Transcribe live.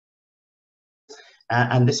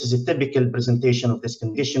and this is a typical presentation of this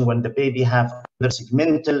condition when the baby have either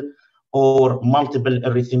segmental or multiple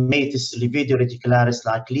erythematous livido reticularis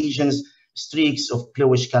like lesions, streaks of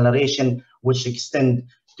bluish coloration which extend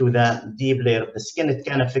to the deep layer of the skin. It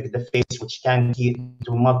can affect the face, which can lead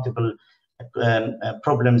to multiple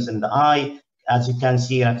problems in the eye, as you can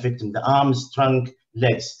see, affecting the arms, trunk,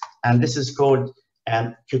 legs. And this is called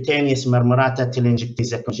cutaneous marmorata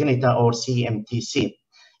telangiectatica congenita, or CMTC.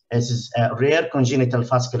 This is a rare congenital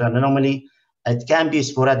vascular anomaly. It can be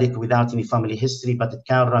sporadic without any family history, but it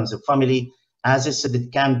can run the family. As I said,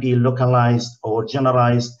 it can be localized or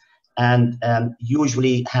generalized, and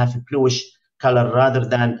usually have a bluish color rather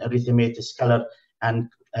than erythematous color, and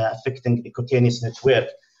affecting the cutaneous network.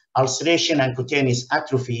 Ulceration and cutaneous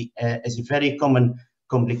atrophy is a very common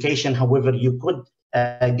complication. However, you could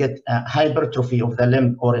get hypertrophy of the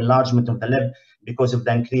limb or enlargement of the limb because of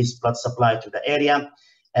the increased blood supply to the area.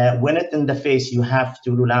 When it's in the face, you have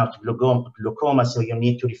to rule out glaucoma, so you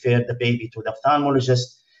need to refer the baby to the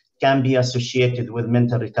ophthalmologist. Can be associated with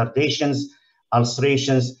mental retardations,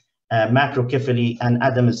 ulcerations, macrocephaly, and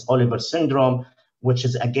Adams-Oliver syndrome, which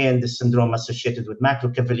is again the syndrome associated with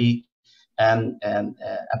macrocephaly,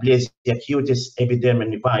 aplasia cutis, epidermal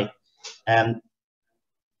nevi.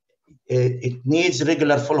 It needs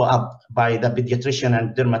regular follow-up by the pediatrician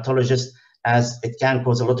and dermatologist, as it can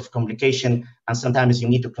cause a lot of complication, and sometimes you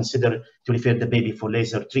need to consider to refer the baby for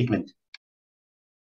laser treatment.